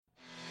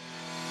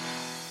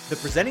The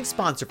presenting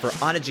sponsor for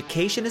On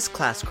Education is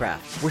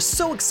Classcraft. We're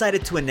so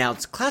excited to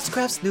announce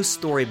Classcraft's new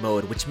story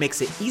mode, which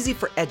makes it easy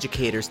for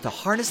educators to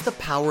harness the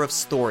power of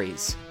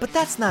stories. But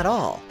that's not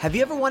all. Have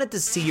you ever wanted to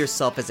see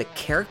yourself as a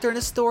character in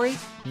a story?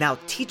 Now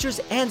teachers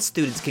and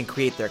students can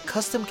create their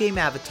custom game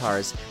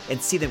avatars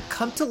and see them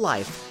come to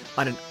life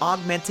on an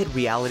augmented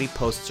reality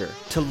poster.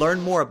 To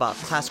learn more about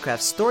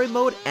Classcraft's story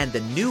mode and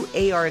the new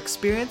AR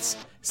experience,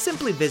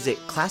 simply visit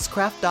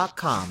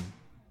classcraft.com.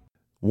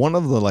 One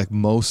of the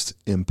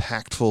most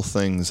impactful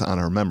things on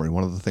our memory,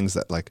 one of the things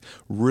that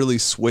really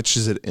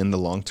switches it into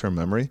long-term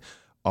memory,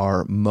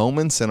 are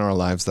moments in our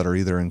lives that are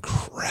either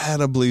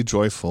incredibly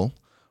joyful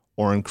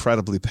or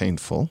incredibly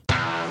painful.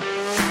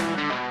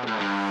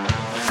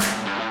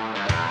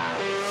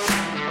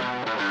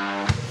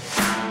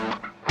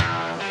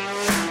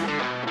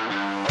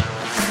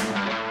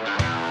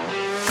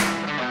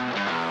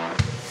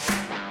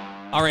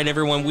 All right,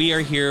 everyone, we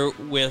are here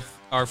with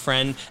our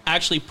friend,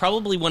 actually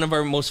probably one of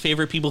our most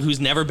favorite people who's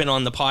never been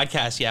on the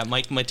podcast yet.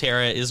 Mike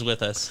Matera is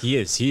with us. He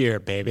is here,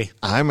 baby.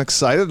 I'm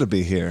excited to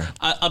be here.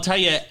 I'll tell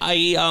you,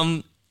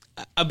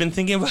 I've been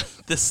thinking about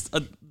this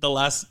the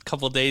last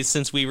couple of days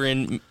since we were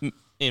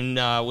in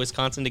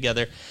Wisconsin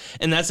together,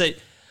 and that's it.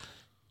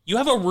 You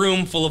have a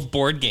room full of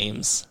board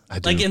games. I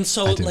do.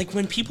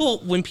 When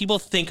people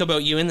think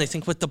about you and they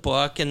think with the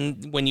book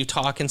and when you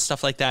talk and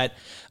stuff like that,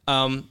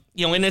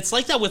 and it's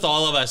like that with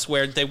all of us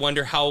where they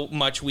wonder how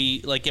much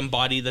we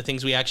embody the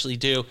things we actually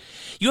do.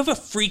 You have a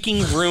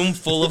freaking room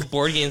full of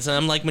board games, and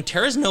I'm like,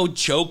 Matera's no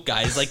joke,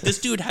 guys. This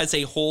dude has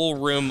a whole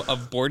room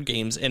of board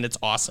games, and it's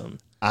awesome.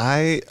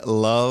 I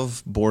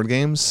love board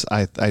games.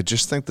 I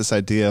just think this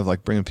idea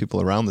of bringing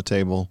people around the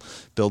table,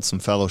 build some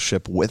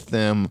fellowship with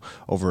them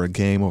over a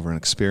game, over an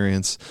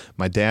experience.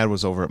 My dad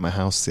was over at my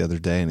house the other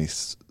day, and he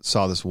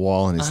saw this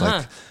wall, and he's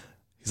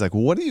like,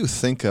 what do you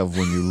think of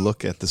when you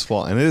look at this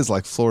wall? And it is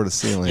floor to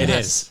ceiling. It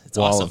is. It's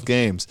wall awesome. of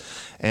games.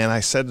 And I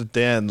said to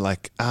Dad,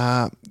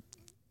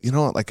 you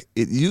know what?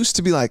 It used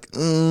to be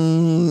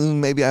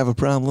maybe I have a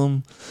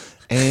problem.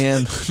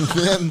 And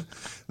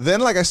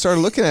then I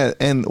started looking at it,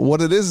 and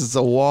what it is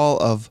a wall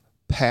of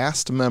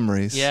past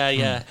memories.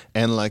 Yeah.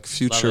 And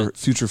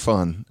future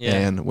fun. Yeah.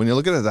 And when you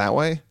look at it that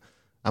way,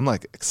 I'm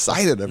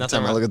excited every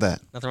time I look at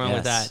that. Nothing wrong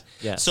with that.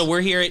 Yes. So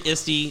we're here at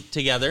ISTE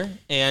together,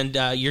 and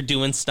you're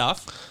doing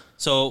stuff.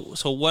 So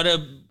what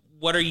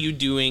are you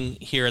doing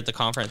here at the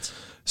conference?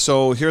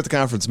 So here at the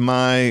conference,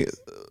 I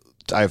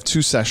have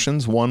two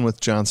sessions. One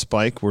with John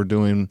Spike. We're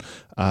doing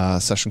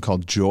a session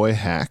called Joy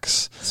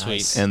Hacks.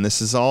 Sweet. And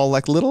this is all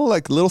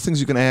little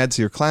things you can add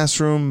to your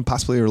classroom,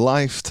 possibly your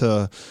life,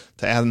 to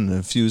add and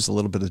infuse a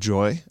little bit of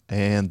joy.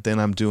 And then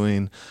I'm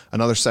doing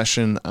another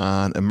session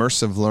on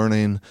immersive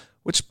learning,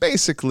 which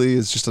basically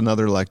is just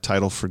another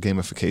title for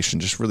gamification,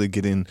 just really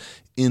getting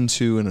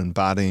into and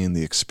embodying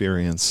the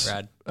experience.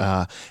 Rad.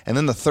 And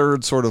then the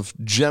third sort of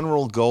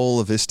general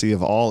goal of ISTE,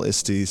 of all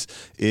ISTEs,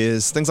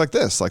 is things like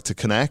this, to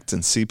connect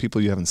and see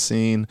people you haven't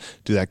seen,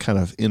 do that kind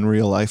of in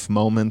real life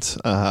moment,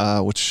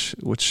 which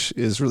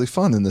is really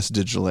fun in this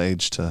digital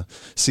age, to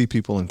see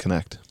people and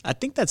connect. I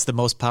think that's the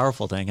most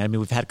powerful thing. I mean,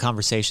 we've had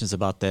conversations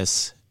about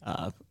this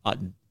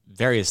on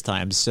various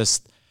times,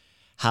 just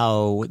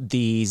how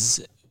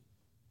these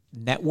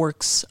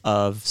networks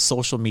of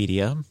social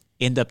media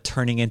end up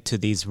turning into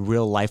these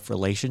real life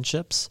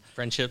relationships,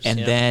 Friendships,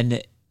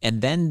 and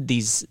then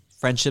these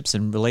friendships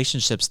and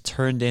relationships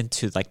turned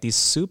into these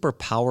super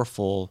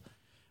powerful,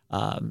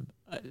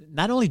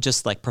 not only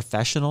just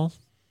professional,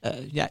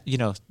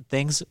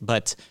 things,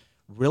 but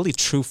really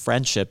true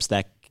friendships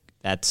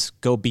that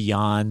go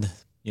beyond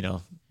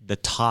the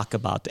talk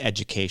about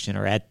education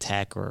or ed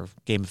tech or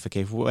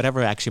gamification,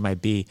 whatever it actually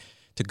might be,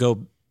 to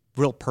go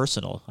real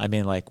personal. I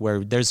mean,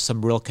 where there's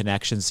some real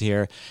connections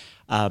here.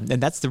 And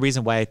that's the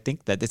reason why I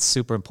think that it's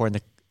super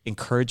important to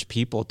encourage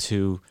people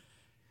to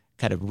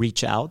kind of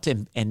reach out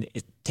and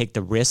take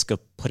the risk of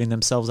putting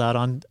themselves out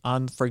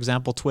on, for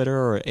example, Twitter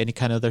or any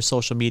kind of their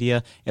social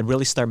media, and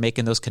really start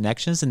making those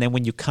connections. And then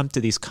when you come to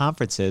these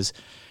conferences,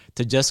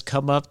 to just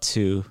come up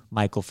to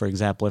Michael, for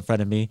example, in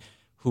front of me,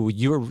 who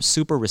you're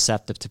super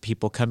receptive to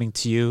people coming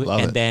to you. Love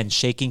and it. Then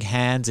shaking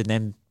hands and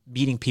then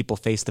meeting people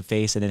face to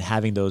face and then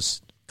having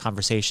those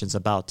conversations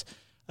about,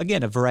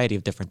 again, a variety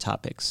of different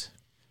topics.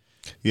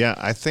 Yeah,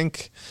 I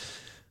think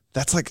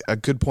that's a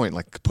good point.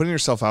 Putting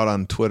yourself out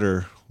on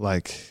Twitter,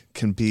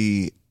 can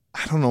be,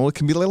 I don't know, it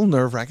can be a little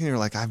nerve-wracking.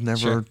 You're I've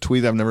never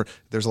tweeted,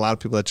 there's a lot of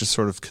people that just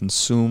sort of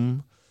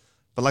consume,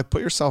 but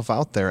put yourself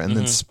out there. And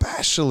then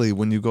especially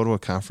when you go to a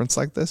conference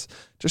like this,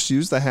 just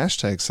use the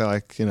hashtag.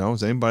 Say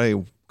is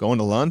anybody going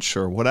to lunch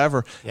or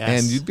whatever?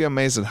 Yes. And you'd be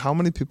amazed at how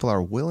many people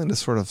are willing to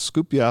sort of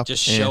scoop you up.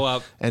 Just show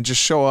up. And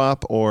just show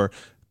up, or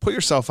put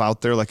yourself out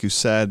there. Like you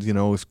said,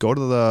 if go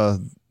to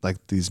the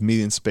these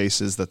meeting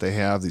spaces that they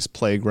have, these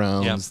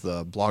playgrounds,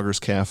 the Bloggers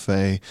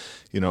Cafe,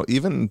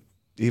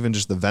 even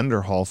just the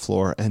vendor hall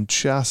floor, and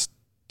just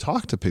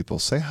talk to people,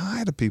 say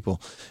hi to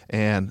people.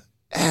 And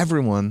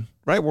everyone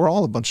right? We're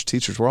all a bunch of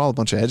teachers. We're all a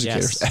bunch of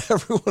educators. Yes.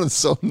 Everyone is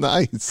so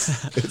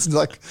nice. It's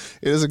like,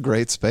 it is a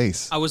great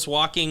space. I was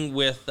walking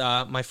with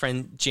my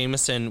friend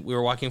Jameson. We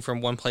were walking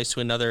from one place to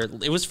another.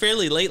 It was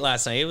fairly late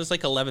last night. It was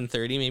like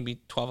 11:30, maybe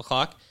 12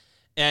 o'clock.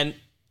 And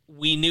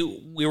we knew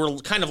we were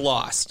kind of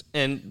lost.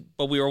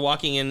 But we were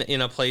walking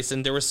in a place,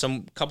 and there was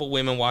some couple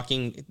women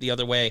walking the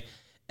other way.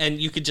 And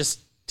you could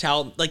just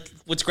tell, like,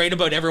 what's great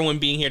about everyone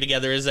being here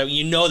together is that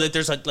you know that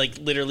there's like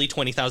literally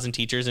 20,000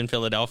 teachers in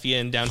Philadelphia,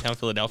 in downtown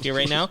Philadelphia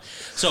right now.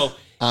 So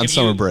on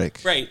summer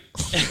break. Right.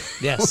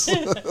 Yes.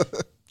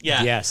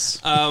 Yeah. Yes.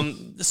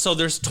 So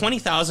there's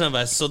 20,000 of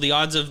us. So the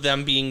odds of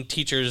them being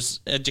teachers,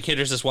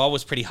 educators as well,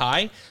 was pretty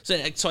high. So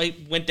I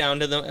went down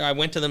to them. I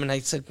went to them and I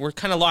said, "We're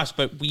kind of lost,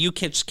 but you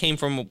kids came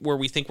from where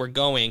we think we're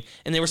going."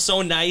 And they were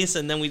so nice.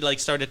 And then we like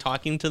started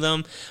talking to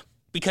them,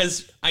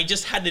 because I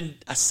just had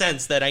a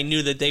sense that I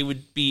knew that they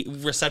would be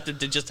receptive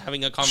to just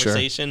having a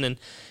conversation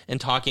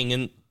and talking.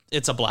 And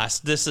it's a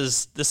blast. This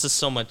is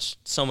so much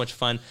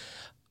fun.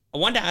 I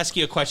wanted to ask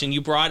you a question.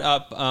 You brought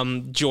up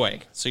joy.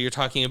 So you're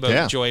talking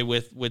about joy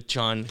with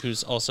John,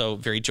 who's also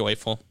very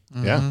joyful.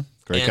 Yeah,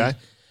 great guy.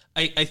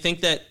 I think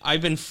that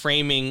I've been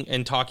framing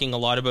and talking a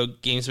lot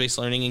about games-based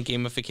learning and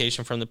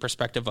gamification from the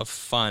perspective of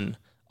fun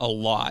a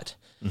lot.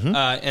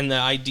 And the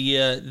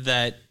idea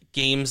that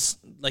games,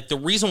 like the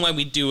reason why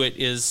we do it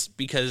is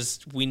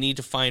because we need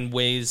to find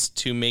ways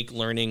to make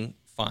learning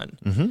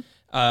fun.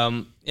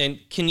 And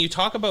can you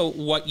talk about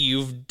what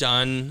you've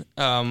done?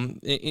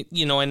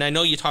 And I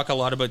know you talk a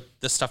lot about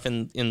this stuff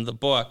in the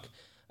book,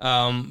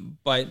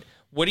 but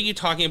what are you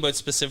talking about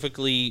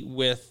specifically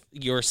with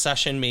your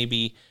session,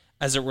 maybe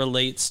as it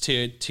relates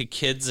to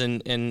kids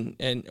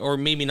and or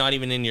maybe not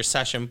even in your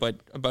session, but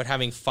about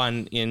having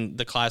fun in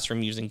the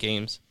classroom using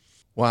games?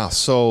 Wow.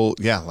 So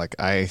yeah, like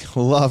I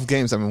love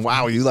games. I mean,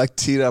 wow, you like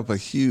teed up a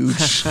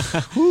huge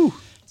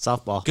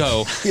Softball.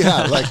 Go.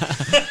 Yeah. Like,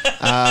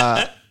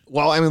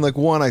 well, I mean, like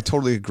one, I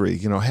totally agree.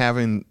 You know,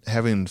 having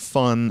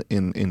fun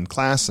in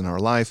class and our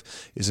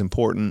life is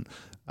important.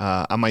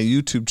 On my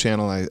YouTube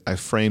channel, I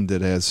framed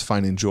it as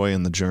finding joy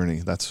in the journey.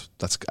 That's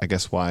I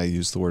guess why I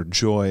use the word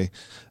joy.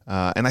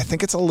 And I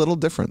think it's a little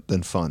different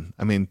than fun.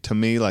 I mean, to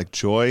me, like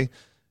joy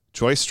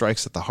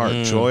strikes at the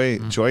heart. Joy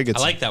gets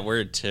I like that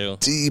word too.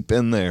 deep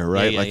in there,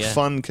 right? Yeah,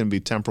 fun can be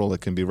temporal.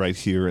 It can be right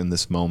here in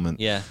this moment.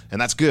 Yeah. And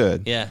that's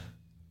good. Yeah.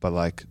 But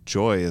like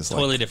joy is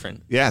Totally like,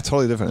 different. Yeah,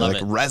 totally different. Love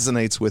It it.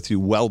 resonates with you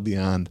well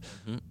beyond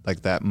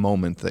like that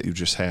moment that you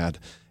just had.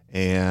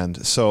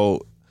 And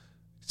so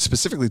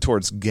specifically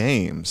towards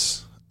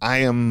games, I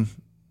am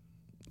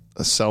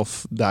a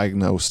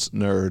self-diagnosed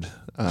nerd.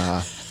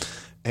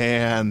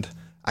 And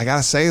I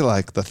gotta say,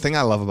 like, the thing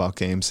I love about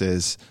games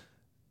is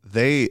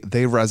they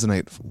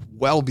resonate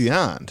well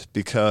beyond,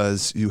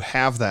 because you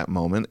have that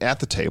moment at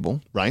the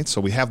table, right?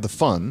 So we have the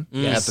fun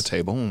at the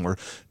table when we're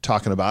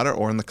talking about it,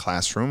 or in the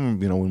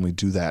classroom, you know, when we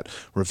do that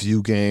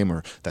review game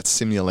or that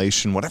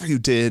simulation, whatever you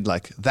did,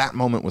 like that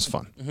moment was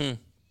fun.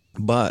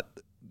 But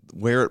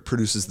where it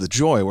produces the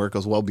joy, where it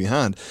goes well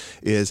beyond,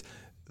 is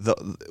the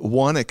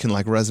one, it can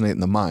like resonate in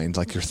the mind,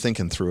 like you're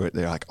thinking through it.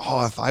 They're like,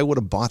 oh, if I would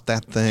have bought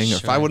that thing, or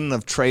if I wouldn't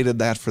have traded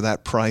that for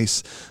that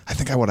price, I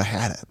think I would have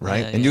had it,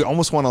 right? And you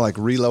almost want to like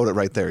reload it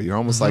right there. You're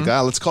almost like,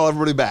 let's call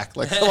everybody back.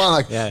 Like, come on,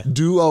 like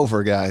do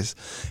over, guys.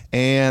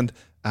 And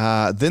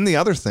then the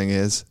other thing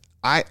is,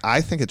 I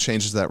think it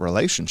changes that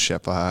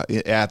relationship.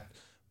 At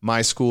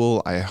my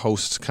school, I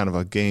host kind of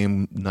a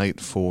game night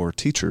for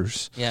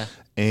teachers. Yeah.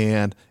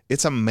 And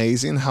it's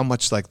amazing how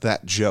much like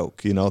that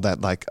joke, you know, that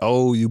like,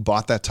 oh, you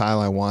bought that tile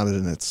I wanted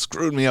and it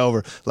screwed me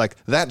over. Like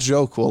that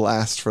joke will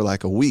last for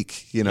like a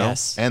week, you know?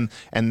 Yes. And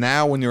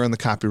now when you're in the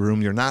copy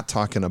room, you're not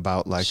talking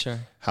about like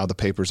how the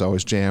papers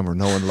always jam or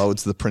no one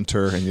loads the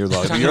printer, and you're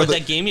like, Talking about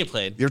that game you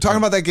played. You're talking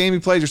about that game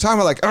you played. You're talking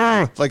about like,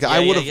 I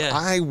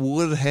yeah.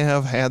 would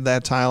have had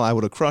that tile. I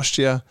would have crushed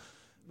you.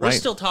 We're Right.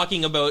 still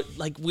talking about,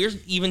 like, we're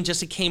even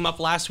just, it came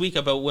up last week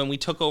about when we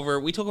took over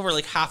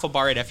like half a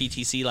bar at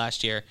FETC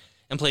last year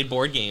and played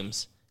board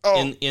games. Oh,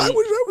 in, I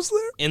wish I was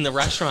there. in the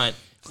restaurant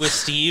with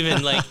Steve,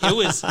 and like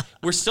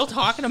we're still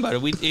talking about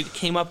it. It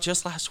came up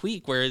just last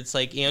week where it's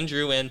like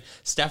Andrew and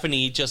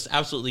Stephanie just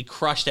absolutely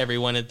crushed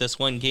everyone at this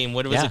one game.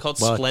 What was it called?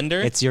 Well,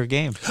 Splendor? It's your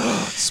game.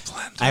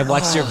 Splendor. I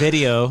watched your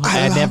video.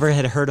 I never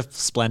had heard of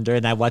Splendor,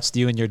 and I watched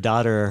you and your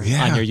daughter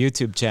on your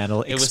YouTube channel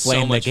was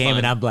explain so the much game, fun.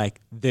 and I'm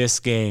like, this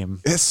game.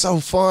 It's so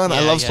fun.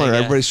 I Yeah, love Splendor. yeah.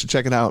 Everybody should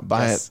check it out.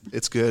 Buy Yes. it.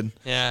 It's good.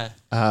 yeah.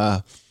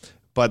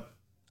 But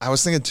I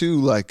was thinking too,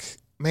 like,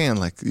 man,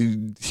 like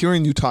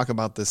hearing you talk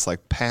about this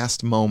like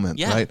past moment,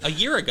 Yeah. right? A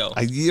year ago.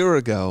 A year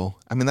ago.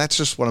 I mean, that's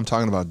just what I'm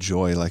talking about.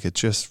 Joy, like it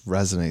just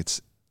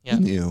resonates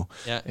in you,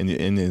 Yeah. and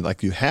you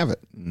like you have it.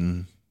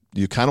 And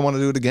you kind of want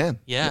to do it again,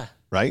 Yeah.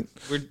 right?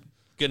 We're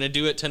going to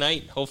do it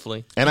tonight,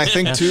 hopefully. And I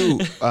think too,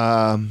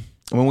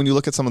 when you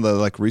look at some of the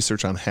like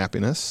research on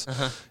happiness,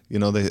 you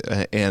know,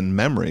 and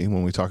memory,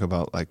 when we talk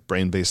about like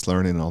brain-based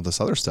learning and all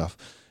this other stuff,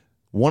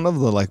 one of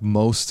the like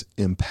most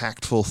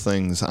impactful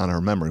things on our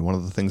memory, one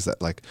of the things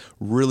that like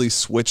really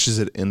switches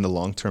it into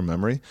long-term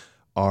memory,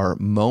 are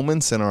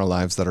moments in our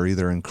lives that are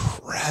either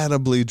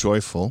incredibly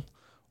joyful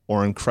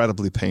or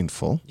incredibly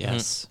painful.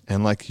 Yes.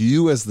 And like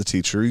you as the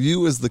teacher,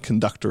 you as the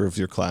conductor of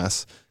your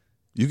class,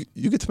 you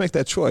get to make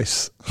that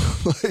choice.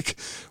 Like,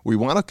 we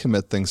want to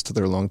commit things to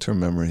their long-term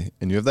memory,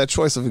 and you have that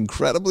choice of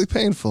incredibly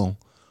painful,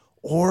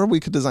 or we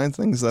could design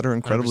things that are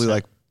incredibly 100%.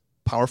 like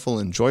powerful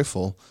and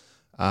joyful.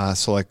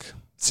 So like,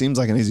 seems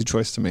like an easy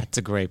choice to me. That's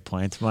a great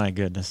point. My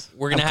goodness.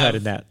 We're gonna I'm have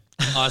cutting that.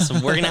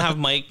 Awesome. We're gonna have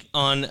Mike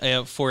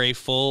on for a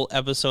full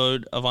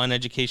episode of On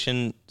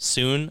Education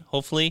soon,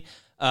 hopefully.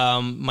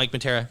 Mike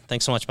Matera,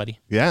 thanks so much, buddy.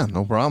 Yeah,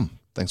 no problem.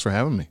 Thanks for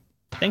having me.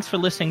 Thanks for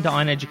listening to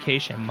On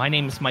Education. My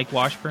name is Mike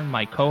Washburn.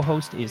 My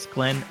co-host is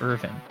Glenn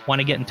Irvin. Want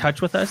to get in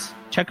touch with us?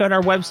 Check out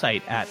our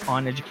website at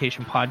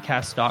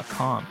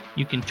oneducationpodcast.com.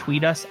 You can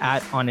tweet us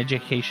at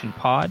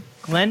oneducationpod.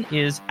 Glenn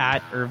is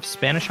at Irv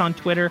Spanish on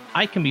Twitter.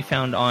 I can be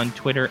found on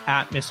Twitter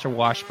at Mr.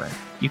 Washburn.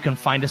 You can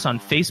find us on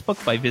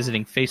Facebook by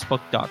visiting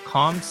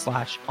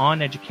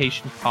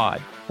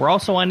facebook.com/oneducationpod. We're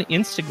also on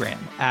Instagram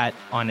at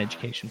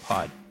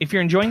oneducationpod. If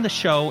you're enjoying the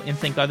show and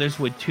think others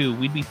would too,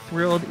 we'd be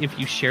thrilled if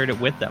you shared it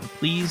with them.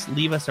 Please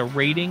leave us a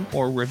rating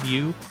or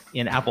review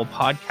in Apple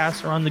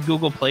Podcasts or on the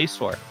Google Play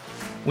Store.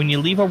 When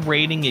you leave a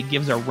rating, it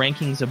gives our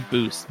rankings a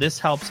boost. This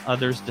helps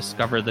others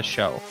discover the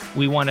show.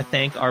 We want to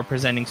thank our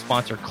presenting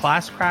sponsor,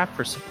 Classcraft,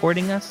 for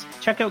supporting us.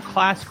 Check out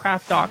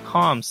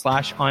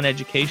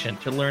classcraft.com/oneducation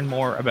to learn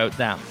more about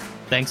them.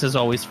 Thanks as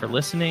always for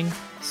listening.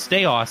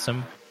 Stay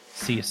awesome.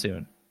 See you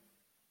soon.